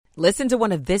Listen to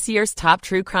one of this year's top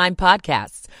true crime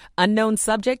podcasts. Unknown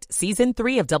Subject, Season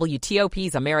 3 of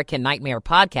WTOP's American Nightmare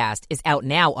podcast is out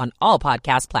now on all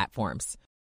podcast platforms.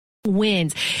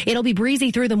 Winds. It'll be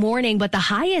breezy through the morning, but the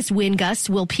highest wind gusts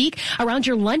will peak around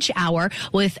your lunch hour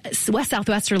with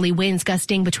west-southwesterly winds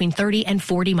gusting between 30 and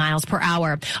 40 miles per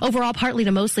hour. Overall, partly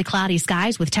to mostly cloudy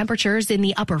skies with temperatures in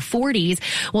the upper 40s.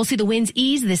 We'll see the winds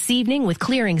ease this evening with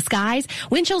clearing skies.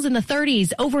 Wind chills in the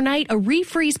 30s. Overnight, a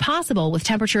refreeze possible with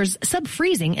temperatures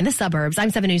sub-freezing in the suburbs.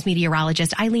 I'm 7 News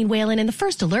meteorologist Eileen Whalen in the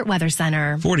First Alert Weather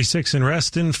Center. 46 in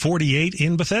Reston, 48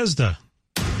 in Bethesda.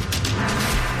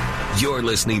 You're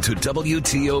listening to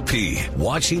WTOP,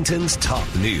 Washington's top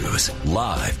news,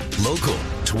 live, local,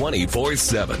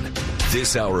 24/7.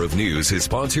 This hour of news is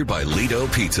sponsored by Lido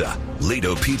Pizza.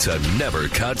 Lido Pizza never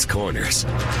cuts corners.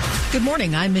 Good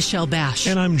morning, I'm Michelle Bash.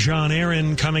 And I'm John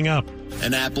Aaron. Coming up.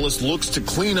 Annapolis looks to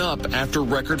clean up after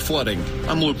record flooding.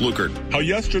 I'm Luke Lukert. How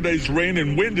yesterday's rain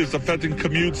and wind is affecting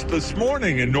commutes this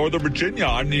morning in Northern Virginia.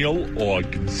 I'm Neil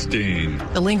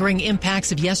Augenstein. The lingering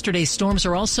impacts of yesterday's storms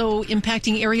are also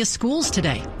impacting area schools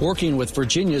today. Working with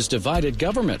Virginia's divided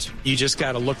government. You just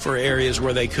got to look for areas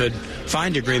where they could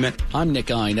find agreement. I'm Nick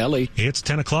Iannelli. It's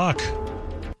 10 o'clock.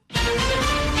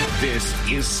 This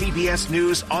is CBS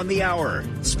News on the Hour,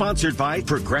 sponsored by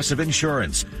Progressive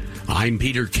Insurance. I'm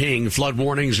Peter King. Flood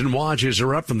warnings and watches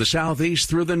are up from the southeast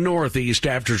through the northeast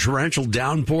after torrential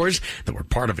downpours that were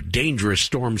part of a dangerous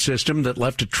storm system that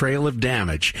left a trail of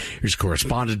damage. Here's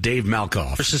correspondent Dave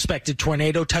Malkoff. A suspected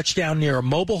tornado touched down near a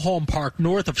mobile home park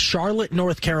north of Charlotte,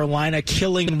 North Carolina,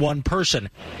 killing one person.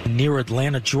 Near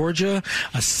Atlanta, Georgia,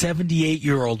 a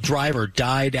 78-year-old driver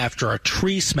died after a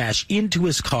tree smashed into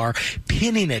his car,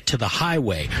 pinning it to the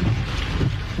highway.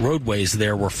 Roadways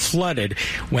there were flooded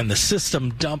when the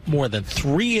system dumped more than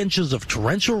 3 inches of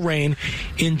torrential rain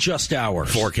in just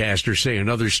hours. Forecasters say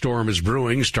another storm is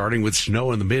brewing, starting with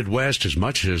snow in the Midwest, as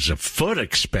much as a foot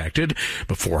expected,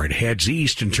 before it heads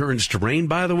east and turns to rain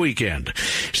by the weekend.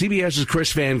 CBS's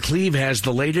Chris Van Cleve has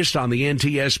the latest on the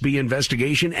NTSB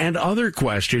investigation and other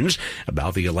questions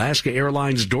about the Alaska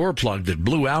Airlines door plug that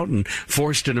blew out and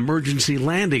forced an emergency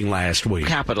landing last week.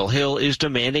 Capitol Hill is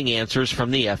demanding answers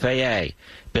from the FAA.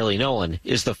 Billy Nolan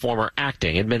is the former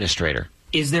acting administrator.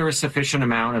 Is there a sufficient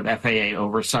amount of FAA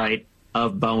oversight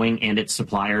of Boeing and its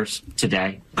suppliers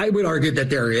today? I would argue that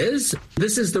there is.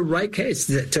 This is the right case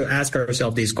to ask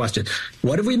ourselves these questions.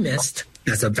 What have we missed?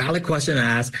 That's a valid question to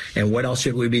ask, and what else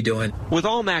should we be doing? With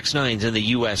all MAX 9s in the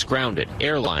U.S. grounded,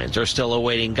 airlines are still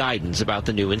awaiting guidance about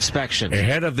the new inspection.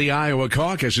 Ahead of the Iowa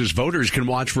caucuses, voters can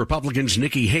watch Republicans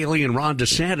Nikki Haley and Ron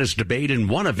DeSantis debate in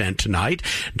one event tonight.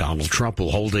 Donald Trump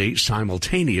will hold a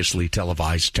simultaneously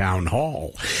televised town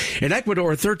hall. In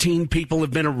Ecuador, 13 people have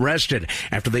been arrested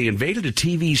after they invaded a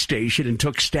TV station and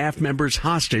took staff members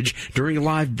hostage during a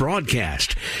live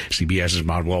broadcast. CBS's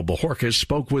Manuel Bojorquez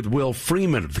spoke with Will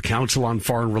Freeman of the Council on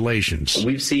Foreign Relations.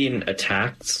 We've seen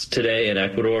attacks today in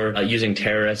Ecuador using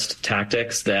terrorist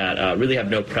tactics that really have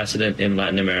no precedent in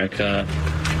Latin America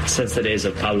since the days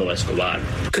of Pablo Escobar.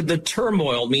 Could the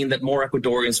turmoil mean that more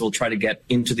Ecuadorians will try to get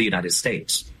into the United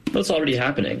States? That's already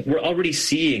happening. We're already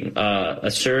seeing a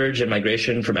surge in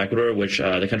migration from Ecuador, which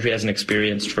the country hasn't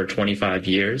experienced for 25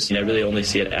 years. And I really only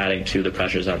see it adding to the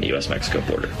pressures on the U.S.-Mexico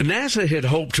border. NASA had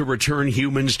hoped to return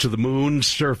humans to the moon's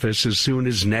surface as soon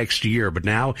as next year, but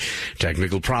now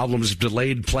technical problems have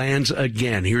delayed plans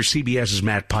again. Here's CBS's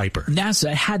Matt Piper.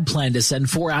 NASA had planned to send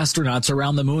 4 astronauts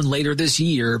around the moon later this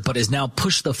year, but has now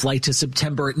pushed the flight to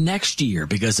September next year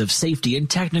because of safety and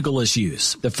technical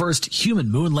issues. The first human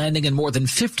moon landing in more than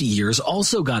 50 years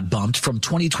also got bumped from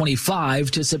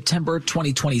 2025 to September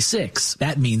 2026.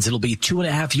 That means it'll be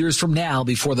 2.5 years from now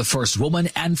before the first woman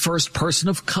and first person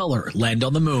of color land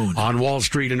on the moon. On Wall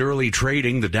Street in early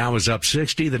trading, the Dow is up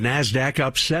 60, the Nasdaq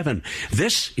up 7.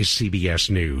 This is CBS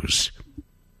News.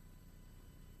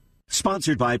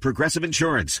 Sponsored by Progressive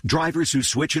Insurance. Drivers who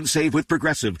switch and save with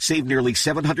Progressive save nearly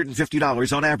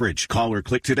 $750 on average. Call or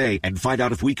click today and find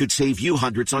out if we could save you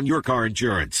hundreds on your car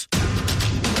insurance.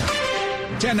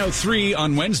 10:03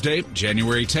 on Wednesday,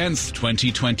 January 10th,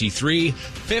 2023.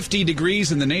 50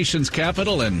 degrees in the nation's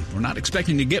capital, and we're not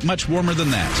expecting to get much warmer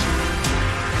than that.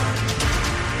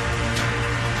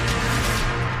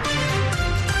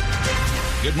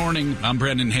 Good morning. I'm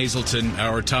Brendan Hazelton.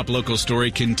 Our top local story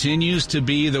continues to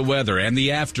be the weather and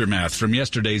the aftermath from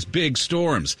yesterday's big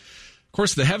storms. Of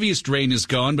course, the heaviest rain is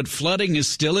gone, but flooding is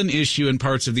still an issue in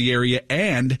parts of the area,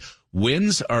 and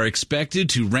winds are expected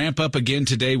to ramp up again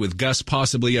today with gusts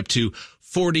possibly up to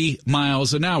 40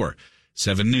 miles an hour.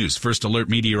 7 News First Alert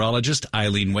meteorologist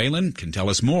Eileen Whalen can tell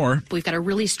us more. We've got a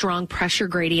really strong pressure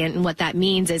gradient, and what that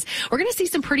means is we're going to see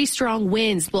some pretty strong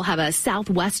winds. We'll have a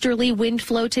southwesterly wind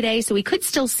flow today, so we could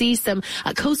still see some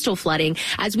coastal flooding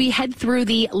as we head through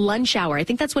the lunch hour. I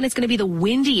think that's when it's going to be the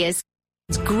windiest.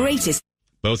 It's greatest.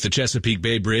 Both the Chesapeake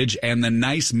Bay Bridge and the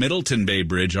nice Middleton Bay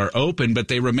Bridge are open, but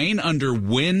they remain under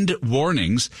wind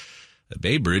warnings. The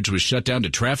Bay Bridge was shut down to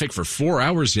traffic for 4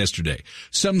 hours yesterday.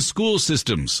 Some school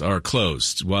systems are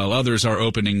closed, while others are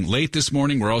opening late this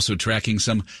morning. We're also tracking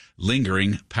some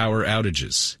lingering power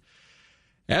outages.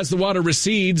 As the water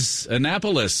recedes,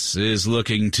 Annapolis is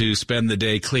looking to spend the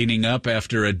day cleaning up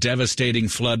after a devastating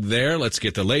flood there. Let's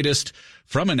get the latest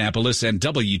from Annapolis and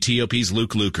WTOP's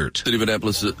Luke Lukert. The city of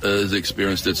Annapolis has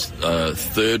experienced its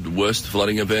third worst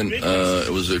flooding event.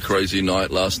 It was a crazy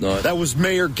night last night. That was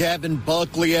Mayor Gavin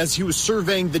Buckley as he was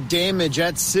surveying the damage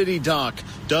at City Dock.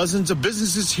 Dozens of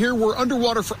businesses here were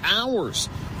underwater for hours.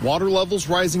 Water levels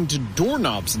rising to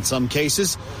doorknobs in some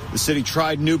cases. The city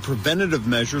tried new preventative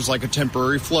measures like a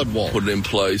temporary flood wall. Put it in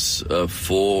place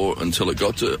until it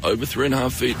got to over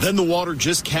 3.5 feet. Then the water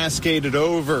just cascaded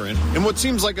over. And in what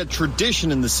seems like a tradition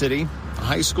in the city, a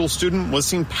high school student was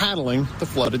seen paddling the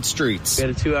flooded streets. We had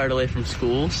a 2-hour delay from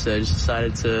school, so I just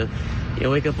decided to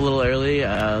wake up a little early,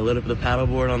 load up the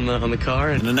paddleboard on the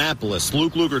car. In Annapolis,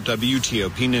 Luke Lukert,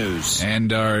 WTOP News.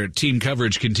 And our team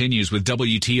coverage continues with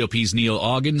WTOP's Neil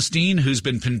Augenstein, who's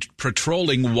been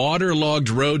patrolling waterlogged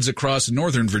roads across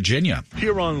northern Virginia.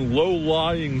 Here on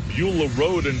low-lying Beulah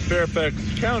Road in Fairfax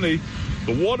County,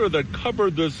 the water that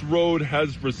covered this road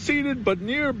has receded, but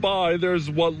nearby there's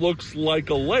what looks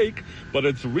like a lake, but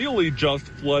it's really just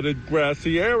flooded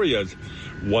grassy areas.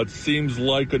 What seems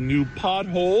like a new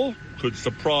pothole could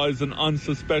surprise an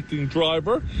unsuspecting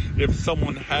driver if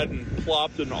someone hadn't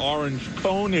plopped an orange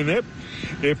cone in it.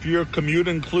 If your commute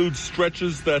includes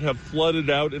stretches that have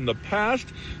flooded out in the past,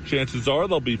 chances are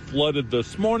they'll be flooded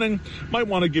this morning. Might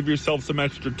want to give yourself some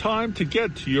extra time to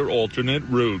get to your alternate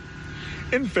route.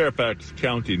 In Fairfax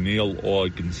County, Neil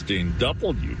Augenstein,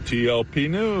 WTOP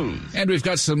News. And we've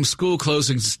got some school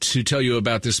closings to tell you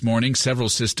about this morning. Several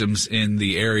systems in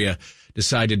the area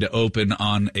decided to open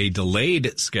on a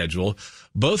delayed schedule.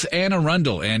 Both Anne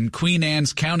Arundel and Queen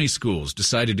Anne's County schools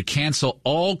decided to cancel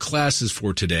all classes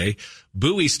for today.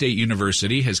 Bowie State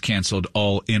University has canceled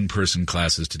all in-person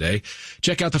classes today.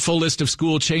 Check out the full list of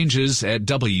school changes at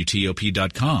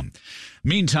WTOP.com.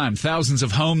 Meantime, thousands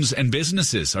of homes and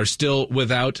businesses are still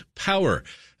without power.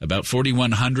 About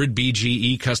 4,100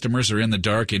 BGE customers are in the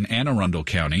dark in Anne Arundel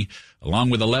County,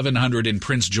 along with 1,100 in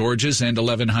Prince George's and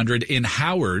 1,100 in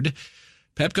Howard.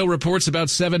 Pepco reports about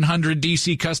 700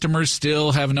 DC customers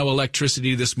still have no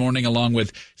electricity this morning, along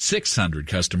with 600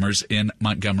 customers in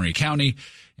Montgomery County.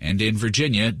 And in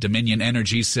Virginia, Dominion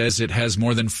Energy says it has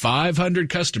more than 500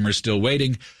 customers still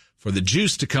waiting for the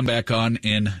juice to come back on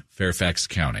in Fairfax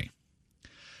County.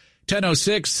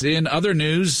 10:06 in other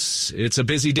news, it's a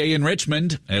busy day in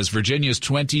Richmond as Virginia's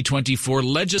 2024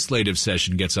 legislative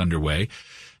session gets underway.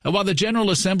 While the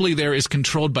General Assembly there is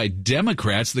controlled by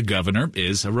Democrats, the governor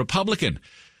is a Republican.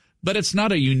 But it's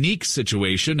not a unique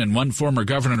situation, and one former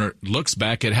governor looks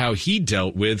back at how he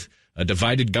dealt with a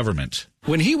divided government.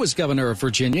 When he was governor of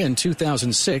Virginia in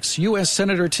 2006, U.S.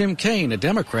 Senator Tim Kaine, a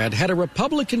Democrat, had a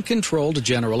Republican-controlled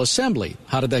General Assembly.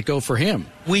 How did that go for him?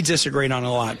 We disagreed on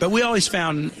a lot, but we always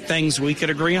found things we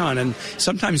could agree on, and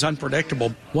sometimes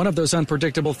unpredictable. One of those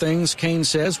unpredictable things, Kaine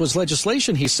says, was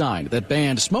legislation he signed that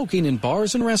banned smoking in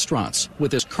bars and restaurants.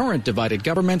 With his current divided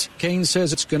government, Kaine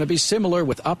says it's going to be similar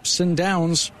with ups and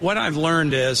downs. What I've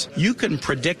learned is you can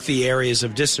predict the areas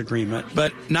of disagreement,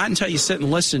 but not until you sit and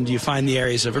listen do you find the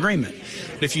areas of agreement.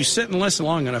 If you sit and listen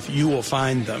long enough, you will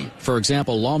find them. For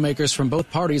example, lawmakers from both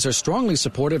parties are strongly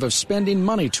supportive of spending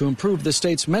money to improve the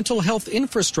state's mental health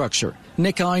infrastructure.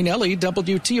 Nick Einelli,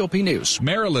 WTOP News.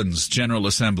 Maryland's General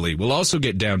Assembly will also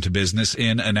get down to business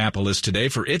in Annapolis today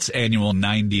for its annual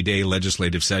 90-day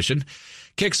legislative session.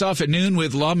 Kicks off at noon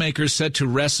with lawmakers set to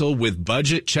wrestle with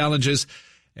budget challenges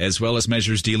as well as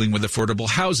measures dealing with affordable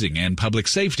housing and public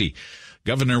safety.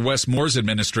 Governor Wes Moore's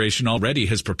administration already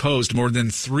has proposed more than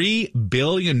 $3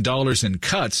 billion in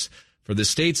cuts for the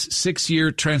state's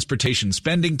 6-year transportation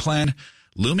spending plan.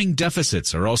 Looming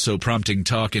deficits are also prompting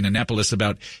talk in Annapolis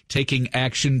about taking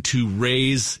action to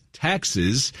raise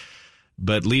taxes,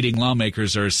 but leading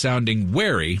lawmakers are sounding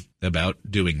wary about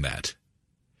doing that.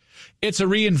 It's a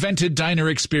reinvented diner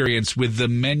experience with the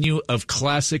menu of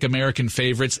classic American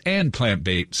favorites and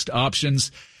plant-based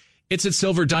options. It's at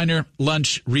Silver Diner,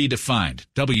 lunch redefined.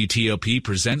 WTOP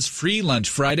presents Free Lunch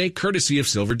Friday, courtesy of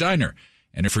Silver Diner.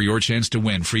 Enter for your chance to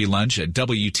win free lunch at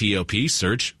WTOP.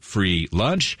 Search Free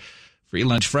Lunch. Free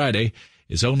Lunch Friday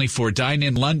is only for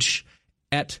dine-in lunch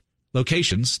at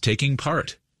locations taking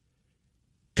part.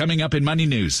 Coming up in Money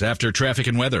News after traffic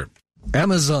and weather.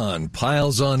 Amazon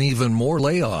piles on even more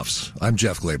layoffs. I'm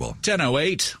Jeff Glable.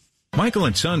 10:08.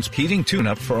 Michael & Son's heating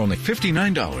tune-up for only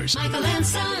 $59. Michael &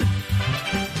 Son.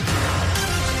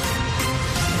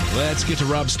 Let's get to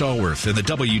Rob Stallworth in the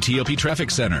WTOP Traffic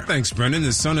Center. Thanks, Brendan.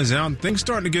 The sun is out and things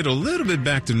starting to get a little bit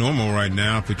back to normal right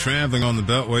now. If you're traveling on the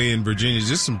Beltway in Virginia,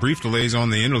 just some brief delays on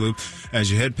the Interloop as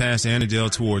you head past Annandale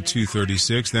toward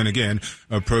 236. Then again,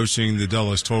 approaching the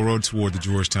Dulles Toll Road toward the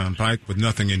Georgetown Pike with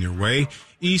nothing in your way.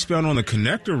 Eastbound on the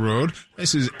Connector Road,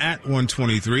 this is at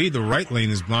 123. The right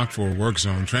lane is blocked for a work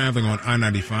zone. Traveling on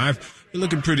I-95. You're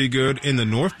looking pretty good in the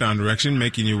northbound direction,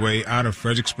 making your way out of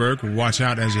Fredericksburg. Watch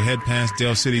out as you head past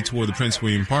Dale City toward the Prince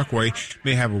William Parkway.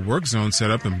 May have a work zone set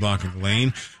up and blocking the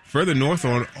lane. Further north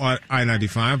on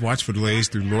I-95, watch for delays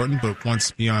through Lorton, but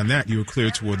once beyond that, you are clear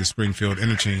toward the Springfield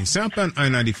interchange. Southbound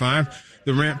I-95,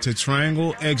 the ramp to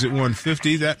Triangle, exit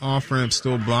 150, that off-ramp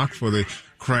still blocked for the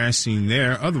crash scene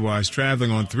there. Otherwise,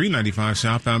 traveling on 395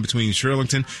 southbound between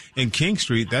Shirlington and King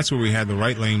Street, that's where we had the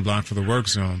right lane blocked for the work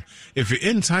zone. If you're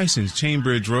in Tyson's,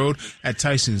 Chainbridge Road at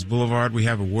Tyson's Boulevard, we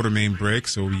have a water main break,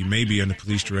 so you may be under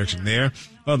police direction there.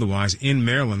 Otherwise, in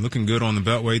Maryland, looking good on the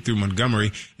Beltway through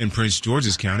Montgomery and Prince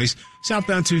George's counties.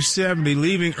 Southbound 270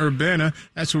 leaving Urbana,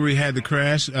 that's where we had the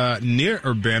crash near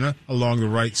Urbana along the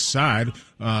right side.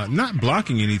 Not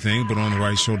blocking anything, but on the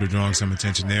right shoulder drawing some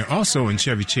attention there. Also in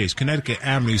Chevy Chase, Connecticut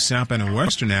Avenue, southbound and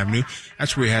Western Avenue,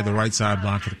 that's where we had the right side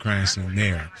blocked for the crash scene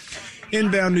there.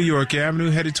 Inbound New York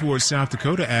Avenue, headed towards South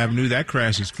Dakota Avenue. That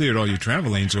crash is cleared. All your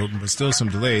travel lanes open, but still some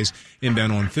delays.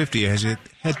 Inbound on 50 as you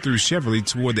head through Chevrolet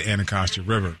toward the Anacostia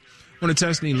River. Want to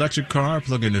test an electric car?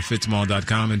 Plug into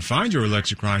fitzmall.com and find your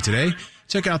electric ride today.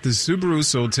 Check out the Subaru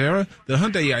Solterra, the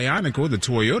Hyundai Ioniq, or the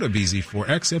Toyota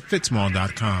BZ4X at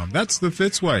fitzmall.com. That's the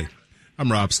Fitz way.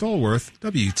 I'm Rob Stallworth,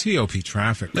 WTOP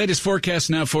Traffic. Latest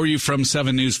forecast now for you from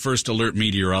 7 News First Alert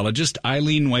meteorologist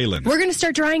Eileen Whalen. We're going to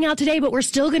start drying out today, but we're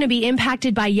still going to be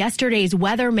impacted by yesterday's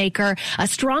weather maker. A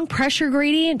strong pressure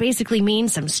gradient basically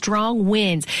means some strong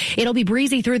winds. It'll be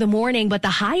breezy through the morning, but the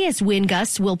highest wind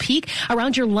gusts will peak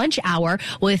around your lunch hour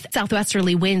with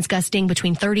southwesterly winds gusting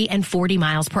between 30 and 40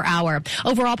 miles per hour.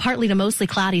 Overall, partly to mostly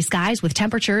cloudy skies with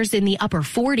temperatures in the upper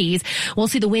 40s. We'll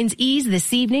see the winds ease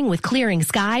this evening with clearing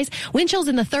skies. Wind chills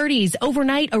in the 30s.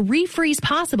 Overnight, a refreeze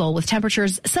possible with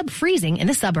temperatures sub-freezing in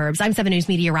the suburbs. I'm 7 News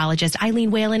meteorologist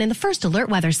Eileen Whalen in the First Alert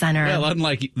Weather Center. Well,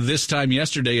 unlike this time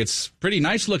yesterday, it's pretty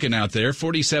nice looking out there.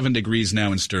 47 degrees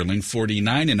now in Sterling,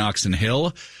 49 in Oxon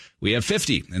Hill. We have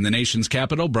 50 in the nation's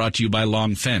capital, brought to you by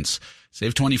Long Fence.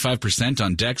 Save 25%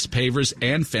 on decks, pavers,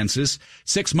 and fences.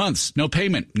 6 months, no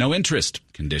payment, no interest.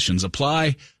 Conditions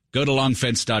apply. Go to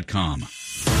longfence.com.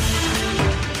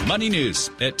 Money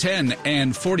News at 10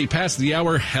 and 40 past the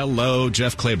hour. Hello,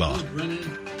 Jeff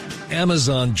Claybaugh.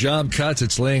 Amazon job cuts.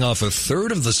 It's laying off a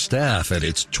third of the staff at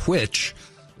its Twitch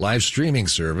live streaming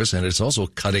service, and it's also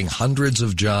cutting hundreds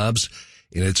of jobs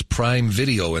in its Prime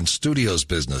Video and Studios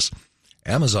business.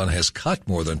 Amazon has cut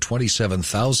more than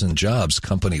 27,000 jobs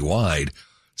company-wide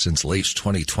since late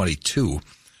 2022.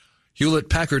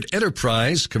 Hewlett-Packard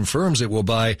Enterprise confirms it will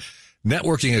buy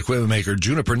networking equipment maker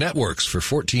Juniper Networks for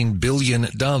 $14 billion.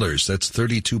 That's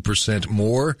 32%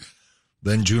 more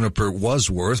than Juniper was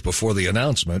worth before the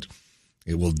announcement.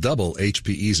 It will double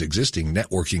HPE's existing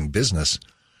networking business.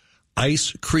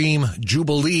 Ice Cream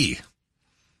Jubilee,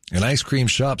 an ice cream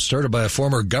shop started by a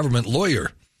former government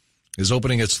lawyer, is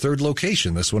opening its third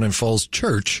location, this one in Falls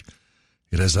Church.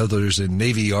 It has others in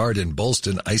Navy Yard and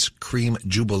Ballston. Ice Cream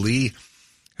Jubilee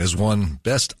has won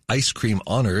Best Ice Cream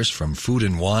honors from Food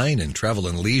and Wine and Travel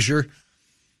and Leisure.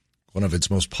 One of its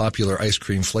most popular ice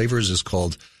cream flavors is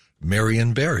called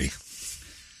Marion Berry.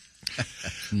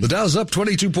 The Dow's up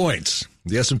 22 points.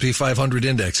 The S&P 500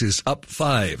 index is up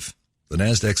 5. The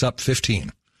Nasdaq's up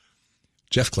 15.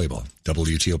 Jeff Claybaugh,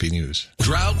 WTOP News.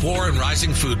 Drought, war, and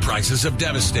rising food prices have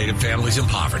devastated families in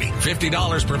poverty.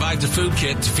 $50 provides a food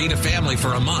kit to feed a family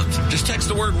for a month. Just text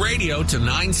the word radio to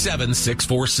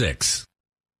 97646.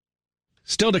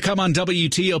 Still to come on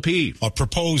WTOP. A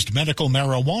proposed medical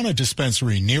marijuana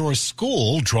dispensary near a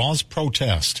school draws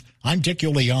protest. I'm Dick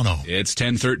Iuliano. It's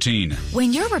 10:13.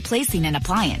 When you're replacing an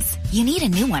appliance, you need a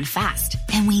new one fast.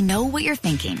 And we know what you're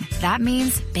thinking. That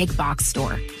means big box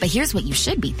store. But here's what you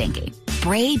should be thinking.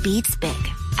 Bray beats big.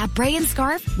 At Bray &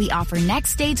 Scarf, we offer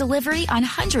next day delivery on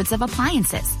hundreds of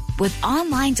appliances with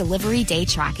online delivery day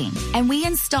tracking. And we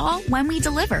install when we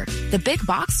deliver. The big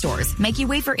box stores make you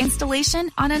wait for installation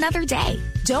on another day.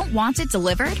 Don't want it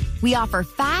delivered? We offer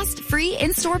fast, free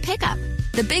in-store pickup.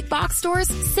 The big box stores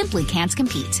simply can't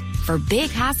compete. For big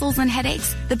hassles and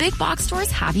headaches, the big box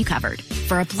stores have you covered.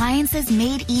 For appliances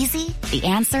made easy, the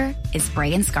answer is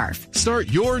Bray & Scarf. Start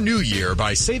your new year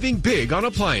by saving big on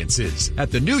appliances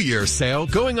at the New Year's sale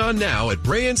going on now at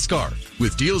Bray & Scarf.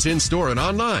 With deals in-store and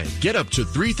online, get up to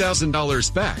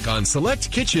 $3,000 back on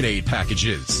select KitchenAid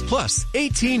packages. Plus,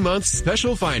 18 months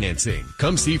special financing.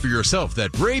 Come see for yourself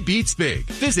that Bray beats big.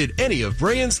 Visit any of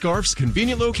Bray & Scarf's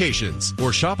convenient locations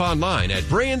or shop online at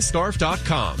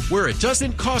brayandscarf.com, where it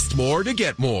doesn't cost more to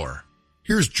get more.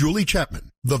 Here's Julie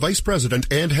Chapman, the Vice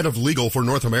President and Head of Legal for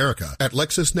North America at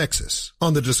LexisNexis,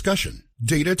 on the discussion,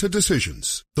 Data to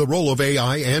Decisions, the Role of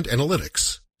AI and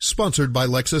Analytics, sponsored by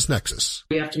LexisNexis.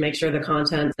 You have to make sure the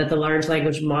content that the large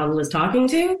language model is talking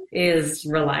to is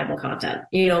reliable content.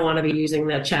 You don't want to be using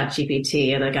the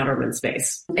ChatGPT in a government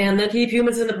space. And then keep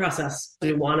humans in the process.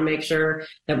 We want to make sure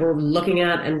that we're looking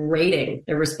at and rating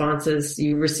the responses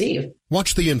you receive.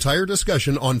 Watch the entire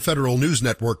discussion on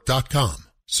federalnewsnetwork.com.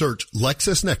 Search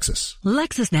LexisNexis.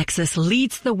 LexisNexis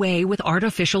leads the way with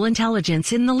artificial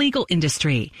intelligence in the legal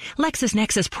industry.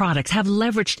 LexisNexis products have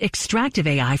leveraged extractive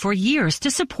AI for years to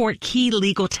support key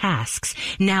legal tasks.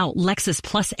 Now, Lexis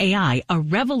Plus AI, a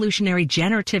revolutionary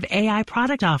generative AI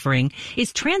product offering,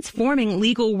 is transforming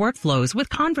legal workflows with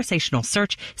conversational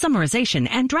search, summarization,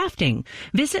 and drafting.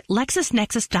 Visit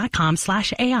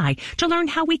LexisNexis.com/AI to learn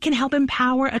how we can help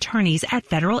empower attorneys at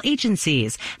federal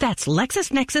agencies. That's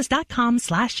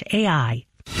LexisNexis.com/AI.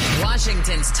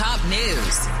 Washington's top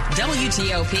news,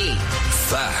 WTOP.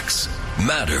 Facts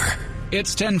matter.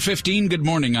 It's 10:15. Good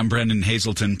morning. I'm Brendan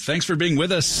Hazelton. Thanks for being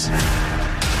with us.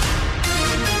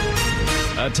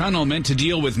 A tunnel meant to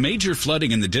deal with major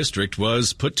flooding in the district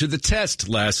was put to the test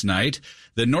last night.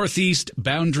 The Northeast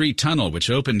Boundary Tunnel,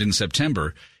 which opened in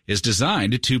September, is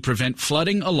designed to prevent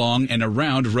flooding along and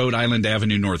around Rhode Island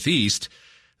Avenue Northeast.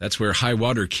 That's where high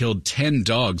water killed 10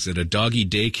 dogs at a doggy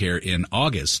daycare in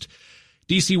August.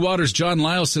 DC Water's John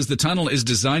Lyle says the tunnel is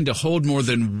designed to hold more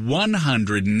than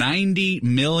 190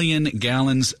 million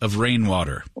gallons of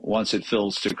rainwater. Once it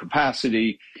fills to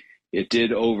capacity, it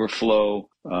did overflow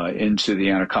into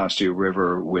the Anacostia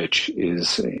River, which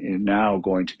is now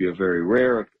going to be a very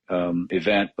rare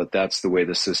event, but that's the way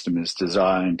the system is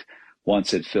designed.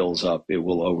 Once it fills up, it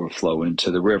will overflow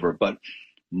into the river. But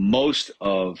most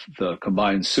of the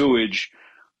combined sewage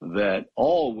that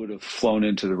all would have flown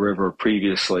into the river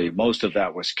previously, most of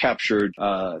that was captured.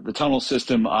 The tunnel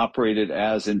system operated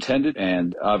as intended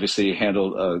and obviously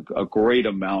handled a great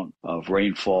amount of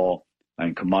rainfall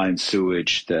and combined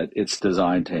sewage that it's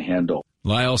designed to handle.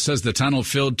 Lyle says the tunnel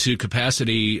filled to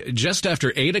capacity just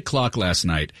after 8 o'clock last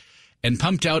night and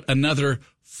pumped out another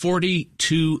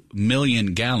 42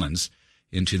 million gallons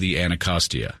into the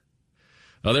Anacostia.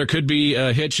 Well, there could be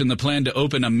a hitch in the plan to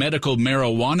open a medical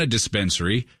marijuana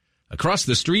dispensary across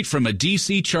the street from a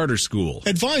D.C. charter school.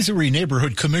 Advisory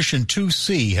Neighborhood Commission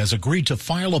 2C has agreed to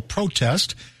file a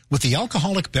protest with the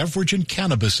Alcoholic Beverage and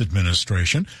Cannabis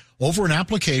Administration over an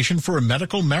application for a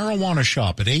medical marijuana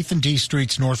shop at 8th and D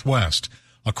Streets Northwest,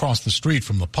 across the street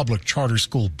from the public charter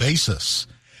school Basis.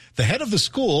 The head of the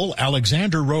school,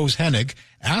 Alexander Rose Hennig,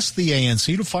 asked the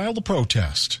ANC to file the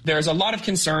protest. There's a lot of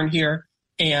concern here,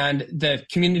 and the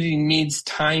community needs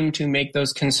time to make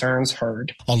those concerns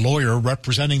heard. A lawyer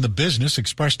representing the business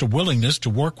expressed a willingness to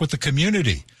work with the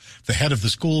community. The head of the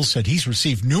school said he's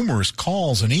received numerous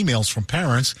calls and emails from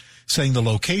parents saying the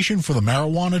location for the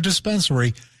marijuana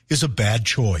dispensary is a bad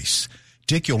choice.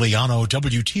 Dick Iuliano,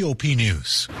 WTOP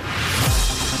News.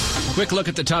 Quick look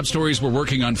at the top stories we're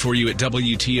working on for you at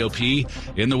WTOP.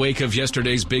 In the wake of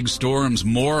yesterday's big storms,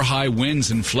 more high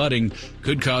winds and flooding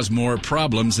could cause more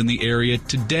problems in the area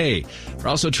today. We're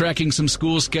also tracking some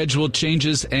school schedule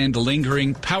changes and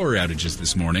lingering power outages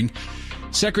this morning.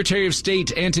 Secretary of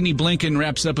State Antony Blinken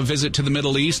wraps up a visit to the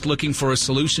Middle East looking for a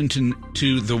solution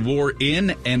to the war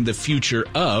in and the future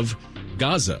of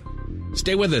Gaza.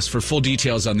 Stay with us for full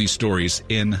details on these stories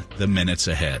in the minutes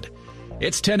ahead.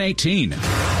 It's 10:18.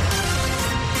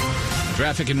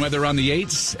 Traffic and weather on the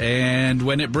 8s, and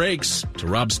when it breaks, to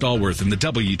Rob Stallworth in the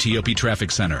WTOP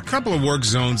Traffic Center. A couple of work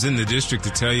zones in the district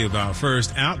to tell you about.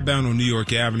 First, outbound on New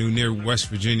York Avenue near West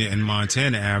Virginia and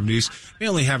Montana Avenues, they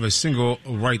only have a single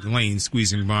right lane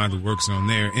squeezing by the work zone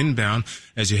there. Inbound,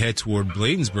 as you head toward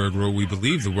Bladensburg Road, we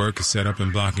believe the work is set up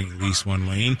and blocking at least one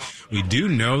lane. We do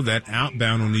know that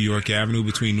outbound on New York Avenue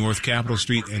between North Capitol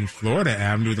Street and Florida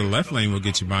Avenue, the left lane will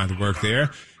get you by the work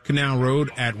there. Canal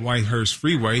Road at Whitehurst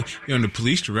Freeway, you're under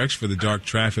police direction for the dark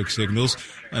traffic signals.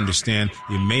 Understand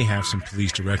you may have some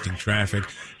police directing traffic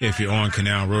if you're on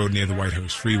Canal Road near the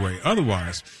Whitehurst Freeway.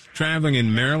 Otherwise, Traveling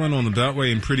in Maryland on the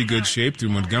Beltway in pretty good shape through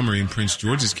Montgomery and Prince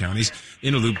George's counties.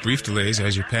 Inner loop brief delays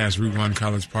as you pass Route 1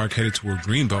 College Park headed toward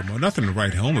Greenbelt. Well, nothing to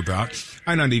write home about.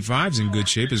 I-95 is in good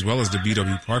shape as well as the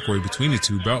BW Parkway between the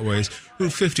two beltways.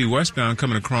 Route 50 westbound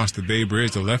coming across the Bay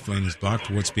Bridge. The left lane is blocked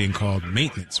for what's being called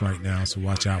maintenance right now, so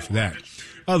watch out for that.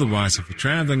 Otherwise, if you're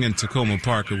traveling in Tacoma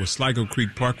Park, it was Sligo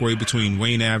Creek Parkway between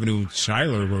Wayne Avenue and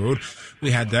Schuyler Road.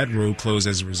 We had that road closed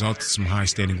as a result of some high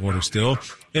standing water still.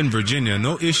 In Virginia,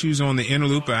 no issues on the inner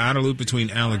loop or outer loop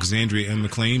between Alexandria and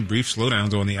McLean. Brief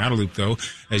slowdowns on the outer loop, though,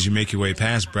 as you make your way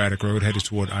past Braddock Road, headed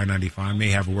toward I-95. May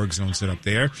have a work zone set up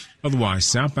there. Otherwise,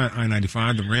 southbound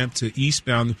I-95, the ramp to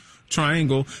eastbound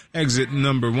Triangle, exit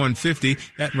number 150.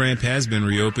 That ramp has been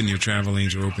reopened. Your travel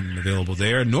lanes are open and available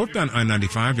there. Northbound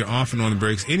I-95, you're off and on the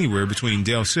brakes anywhere between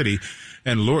Dale City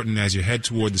and Lorton as you head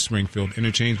toward the Springfield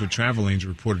interchange, where travel lanes are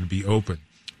reported to be open.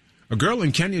 A girl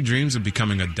in Kenya dreams of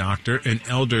becoming a doctor. An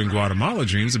elder in Guatemala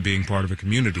dreams of being part of a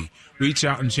community. Reach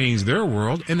out and change their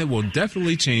world, and it will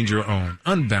definitely change your own.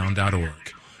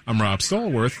 Unbound.org. I'm Rob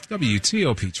Stallworth,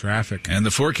 WTOP Traffic. And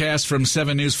the forecast from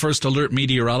 7 News First Alert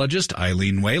meteorologist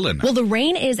Eileen Whalen. Well, the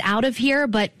rain is out of here,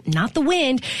 but not the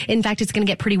wind. In fact, it's going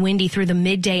to get pretty windy through the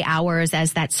midday hours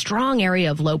as that strong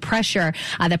area of low pressure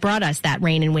that brought us that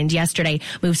rain and wind yesterday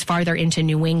moves farther into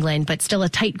New England, but still a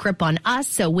tight grip on us.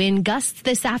 So wind gusts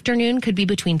this afternoon could be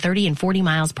between 30 and 40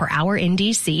 miles per hour in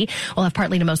D.C. We'll have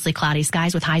partly to mostly cloudy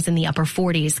skies with highs in the upper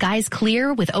 40s. Skies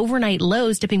clear with overnight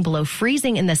lows dipping below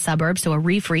freezing in the suburbs, so a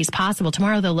refreeze possible.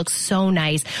 Tomorrow, though, looks so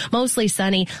nice. Mostly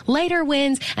sunny, lighter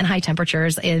winds, and high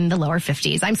temperatures in the lower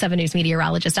 50s. I'm 7 News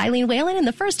meteorologist Eileen Whalen in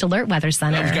the First Alert Weather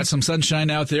Center. Well, we've got some sunshine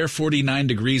out there, 49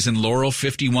 degrees in Laurel,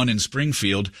 51 in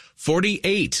Springfield,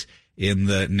 48 in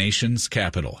the nation's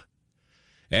capital.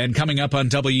 And coming up on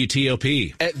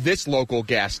WTOP. At this local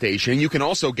gas station, you can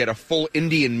also get a full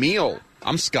Indian meal.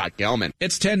 I'm Scott Gelman.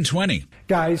 It's 10:20.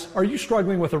 Guys, are you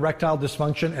struggling with erectile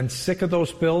dysfunction and sick of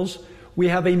those pills? We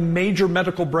have a major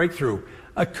medical breakthrough.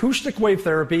 Acoustic wave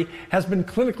therapy has been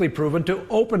clinically proven to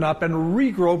open up and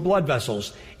regrow blood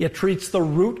vessels. It treats the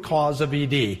root cause of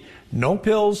ED. No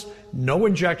pills, no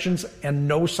injections, and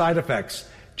no side effects.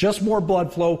 Just more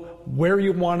blood flow where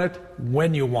you want it,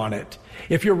 when you want it.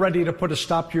 If you're ready to put a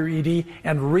stop to your ED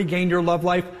and regain your love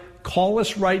life, call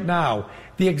us right now.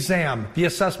 The exam, the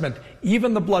assessment,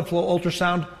 even the blood flow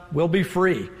ultrasound will be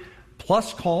free.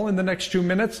 Plus, call in the next 2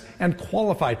 minutes and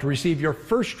qualify to receive your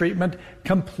first treatment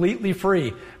completely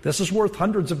free. This is worth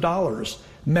hundreds of dollars.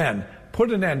 Men,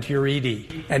 put an end to your ED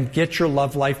and get your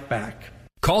love life back.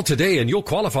 Call today and you'll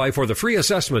qualify for the free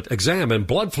assessment, exam, and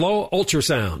blood flow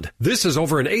ultrasound. This is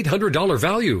over an $800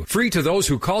 value, free to those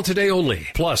who call today only.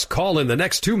 Plus, call in the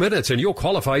next 2 minutes and you'll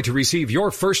qualify to receive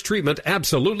your first treatment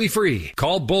absolutely free.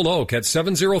 Call Bull Oak at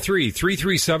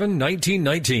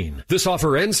 703-337-1919. This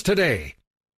offer ends today.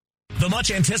 The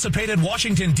much-anticipated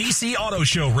Washington, D.C. Auto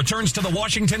Show returns to the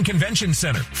Washington Convention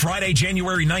Center Friday,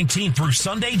 January 19th through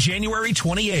Sunday, January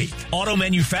 28th. Auto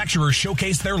manufacturers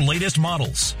showcase their latest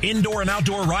models. Indoor and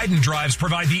outdoor ride and drives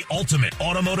provide the ultimate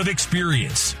automotive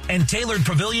experience. And tailored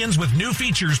pavilions with new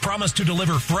features promise to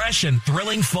deliver fresh and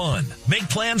thrilling fun. Make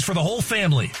plans for the whole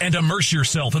family and immerse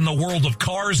yourself in the world of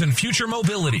cars and future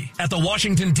mobility at the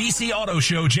Washington, D.C. Auto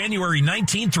Show, January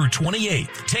 19th through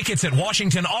 28th. Tickets at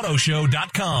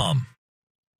WashingtonAutoShow.com.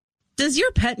 Does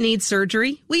your pet need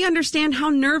surgery? We understand how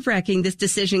nerve-wracking this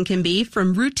decision can be,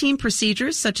 from routine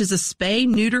procedures such as a spay,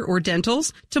 neuter, or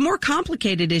dentals, to more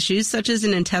complicated issues such as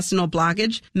an intestinal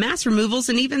blockage, mass removals,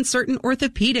 and even certain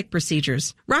orthopedic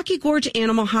procedures. Rocky Gorge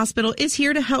Animal Hospital is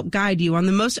here to help guide you on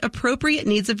the most appropriate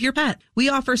needs of your pet. We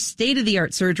offer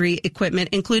state-of-the-art surgery equipment,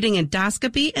 including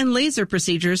endoscopy and laser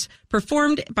procedures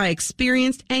performed by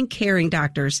experienced and caring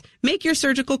doctors. Make your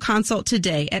surgical consult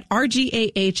today at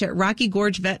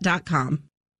rgah@rockygorgevet.com.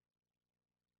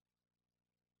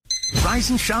 Rise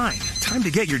and shine. Time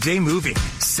to get your day moving.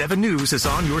 7 News is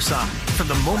on your side from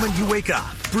the moment you wake up,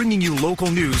 bringing you local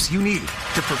news you need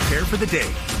to prepare for the day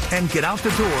and get out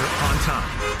the door on time.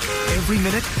 Every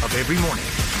minute of every morning,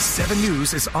 7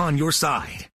 News is on your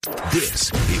side.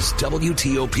 This is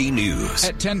WTOP News.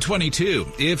 At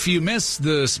 10:22, if you miss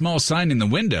the small sign in the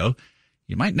window,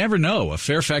 you might never know a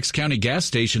Fairfax County gas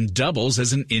station doubles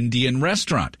as an Indian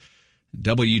restaurant.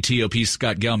 WTOP's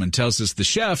Scott Gelman tells us the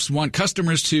chefs want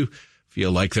customers to feel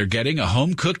like they're getting a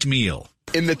home-cooked meal.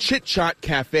 In the Chit Chat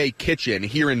Cafe kitchen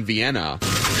here in Vienna,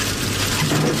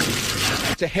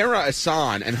 Tahira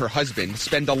Ahsan and her husband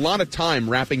spend a lot of time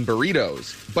wrapping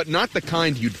burritos, but not the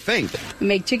kind you'd think. We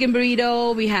make chicken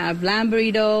burrito, we have lamb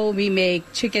burrito, we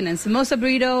make chicken and samosa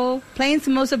burrito, plain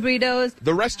samosa burritos.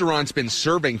 The restaurant's been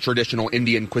serving traditional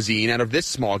Indian cuisine out of this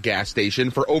small gas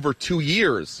station for over 2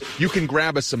 years. You can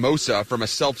grab a samosa from a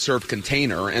self-serve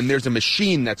container, and there's a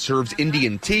machine that serves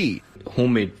Indian tea.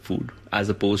 Homemade food as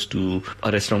opposed to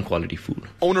a restaurant quality food.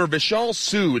 Owner Vishal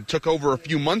Sood took over a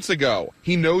few months ago.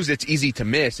 He knows it's easy to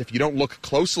miss if you don't look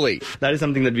closely. That is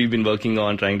something that we've been working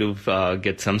on, trying to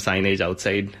get some signage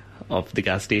outside of the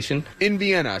gas station. In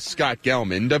Vienna, Scott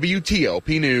Gelman,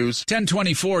 WTOP News.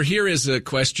 1024, here is a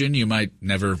question you might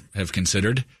never have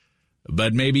considered,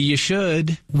 but maybe you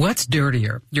should. What's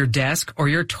dirtier, your desk or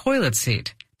your toilet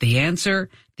seat? The answer,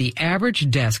 the average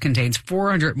desk contains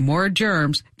 400 more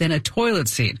germs than a toilet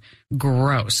seat.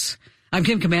 Gross. I'm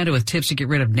Kim Commando with tips to get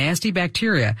rid of nasty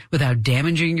bacteria without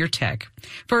damaging your tech.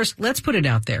 First, let's put it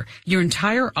out there. Your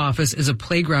entire office is a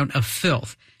playground of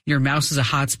filth. Your mouse is a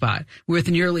hotspot with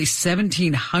nearly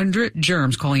 1,700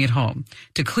 germs calling it home.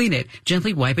 To clean it,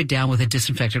 gently wipe it down with a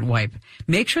disinfectant wipe.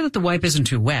 Make sure that the wipe isn't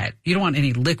too wet. You don't want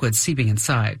any liquid seeping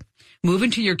inside. Move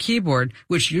into your keyboard,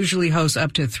 which usually hosts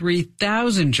up to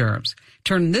 3,000 germs.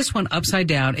 Turn this one upside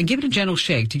down and give it a gentle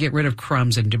shake to get rid of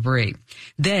crumbs and debris.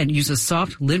 Then use a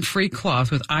soft, lint-free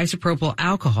cloth with isopropyl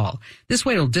alcohol. This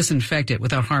way it'll disinfect it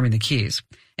without harming the keys.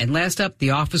 And last up,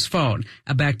 the office phone,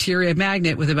 a bacteria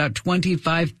magnet with about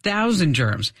 25,000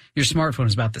 germs. Your smartphone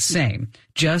is about the same,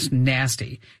 just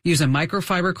nasty. Use a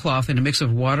microfiber cloth and a mix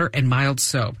of water and mild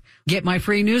soap. Get my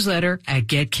free newsletter at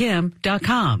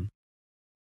getkim.com.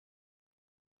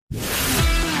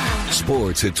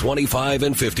 Sports at 25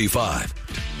 and 55.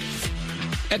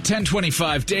 At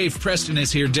 1025, Dave Preston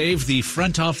is here. Dave, the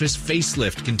front office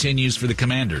facelift continues for the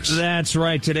Commanders. That's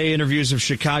right. Today, interviews of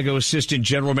Chicago Assistant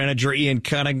General Manager Ian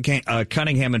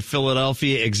Cunningham and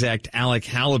Philadelphia exec Alec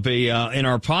Halaby. In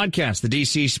our podcast, the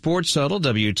DC Sports Huddle,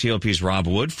 WTOP's Rob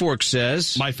Woodfork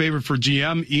says, my favorite for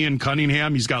GM, Ian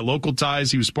Cunningham. He's got local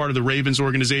ties. He was part of the Ravens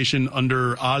organization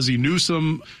under Ozzie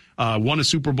Newsome. Won a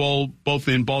Super Bowl both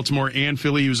in Baltimore and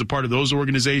Philly. He was a part of those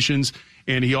organizations.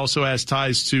 And he also has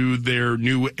ties to their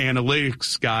new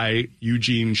analytics guy,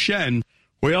 Eugene Shen.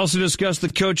 We also discussed the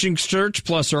coaching search,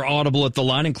 plus our Audible at the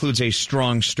Line includes a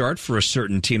strong start for a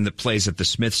certain team that plays at the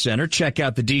Smith Center. Check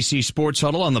out the DC Sports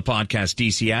Huddle on the Podcast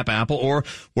DC app, Apple, or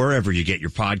wherever you get your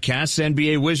podcasts.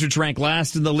 NBA Wizards rank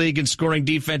last in the league in scoring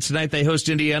defense tonight. They host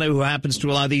Indiana, who happens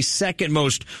to allow the second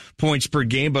most points per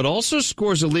game, but also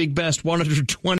scores a league best 120.